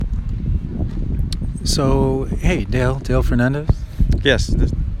So, hey, Dale Fernandez. Yes,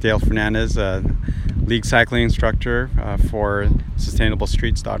 this is Dale Fernandez, league cycling instructor for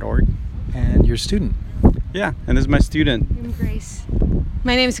sustainablestreets.org. And your student. Yeah, and this is my student. I'm Grace.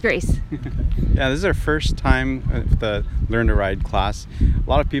 My name is Grace. Yeah, this is our first time with the Learn to Ride class. A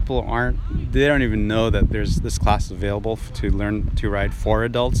lot of people they don't even know that there's this class available to learn to ride for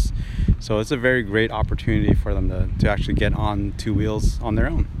adults. So it's a very great opportunity for them to actually get on two wheels on their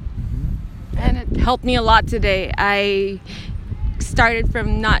own. And it helped me a lot today. I started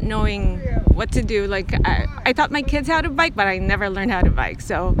from not knowing what to do. Like I taught my kids how to bike, but I never learned how to bike.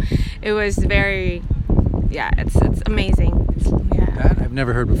 So it was very, it's amazing. That I've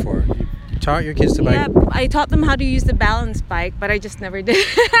never heard before. You taught your kids to bike? Yeah, I taught them how to use the balance bike, but I just never did.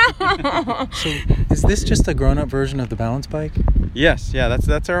 So is this just a grown-up version of the balance bike? Yes, yeah,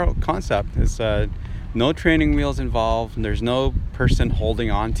 that's our concept. It's no training wheels involved, and there's no person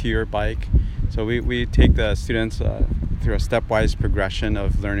holding on to your bike. So we take the students through a stepwise progression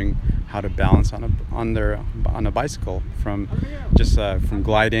of learning how to balance on a bicycle, from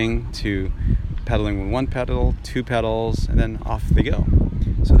gliding to pedaling with one pedal, two pedals, and then off they go.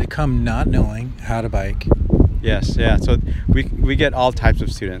 So they come not knowing how to bike. Yes, yeah. So we get all types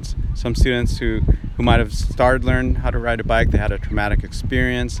of students. Some students who might have started learning how to ride a bike, they had a traumatic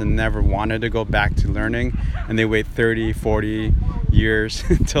experience and never wanted to go back to learning, and they wait 30, 40 years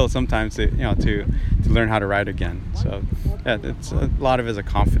until sometimes to learn how to ride again. So yeah, it's a lot of it is a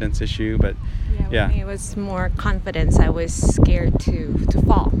confidence issue, but yeah. For me, it was more confidence. I was scared to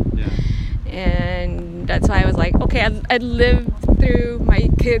fall. Yeah. And that's why I was like, okay, I'd lived through my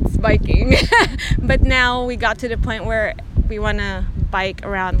kids biking, but now we got to the point where we want to bike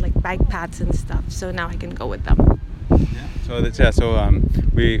around like bike paths and stuff. So now I can go with them. Yeah. So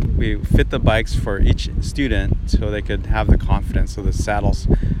we fit the bikes for each student so they could have the confidence. So the saddle's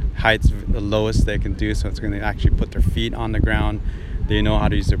height's the lowest they can do, so it's going to actually put their feet on the ground. They know how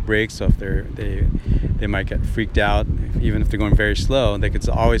to use their brakes, so if they might get freaked out, even if they're going very slow, they could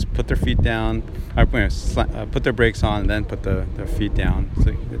always put their feet down, or put their brakes on, and then put their feet down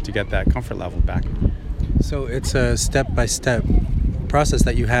to get that comfort level back. So it's a step-by-step process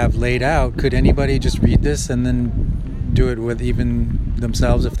that you have laid out. Could anybody just read this and then do it with even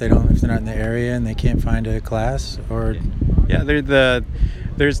themselves if they're not in the area and they can't find a class? Or yeah,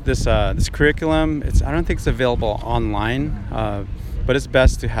 there's this curriculum. I don't think it's available online. But it's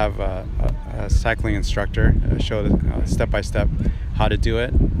best to have a cycling instructor show step by step how to do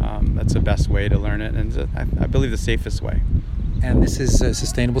it. That's the best way to learn it, and I believe the safest way. And this is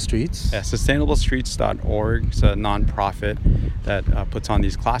Sustainable Streets? Yeah, sustainablestreets.org. It's a nonprofit that puts on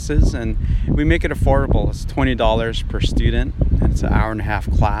these classes, and we make it affordable. It's $20 per student, and it's an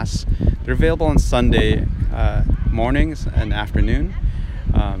hour-and-a-half class. They're available on Sunday mornings and afternoon,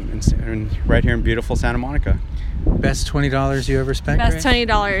 and right here in beautiful Santa Monica. Best $20 you ever spent? Best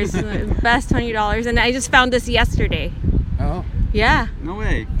 $20. Best $20. And I just found this yesterday. Oh. Yeah. No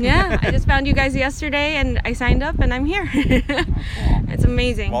way. Yeah, I just found you guys yesterday and I signed up and I'm here. It's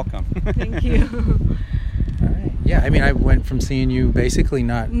amazing. Welcome. Thank you. All right. Yeah, I mean, I went from seeing you basically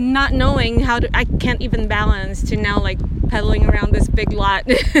not knowing I can't even balance, to now like pedaling around this big lot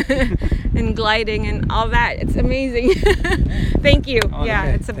and gliding and all that. It's amazing. Thank you. Oh, yeah,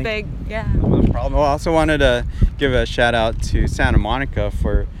 okay. it's a big, yeah. No problem. Well, I also wanted to give a shout out to Santa Monica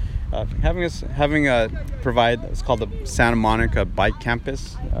for provide. It's called the Santa Monica Bike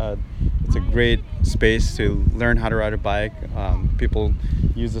Campus. It's a great space to learn how to ride a bike. People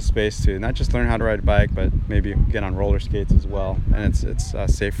use the space to not just learn how to ride a bike, but maybe get on roller skates as well. And it's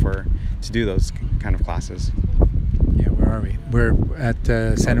safe to do those kind of classes. Yeah, where are we? We're at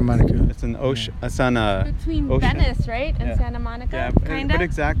Santa Monica. It's an ocean. It's on between ocean. Venice, right, and Santa Monica. Yeah, kind of. But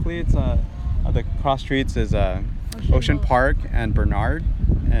exactly, it's the cross streets is Ocean Park and Bernard,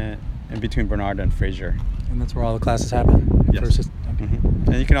 and between Bernard and Fraser. And that's where all the classes happen? Yes.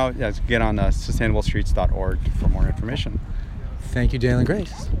 And you can get on sustainablestreets.org for more information. Thank you, Dale and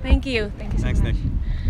Grace. Thank you. Thank you so much. Thanks, Nick.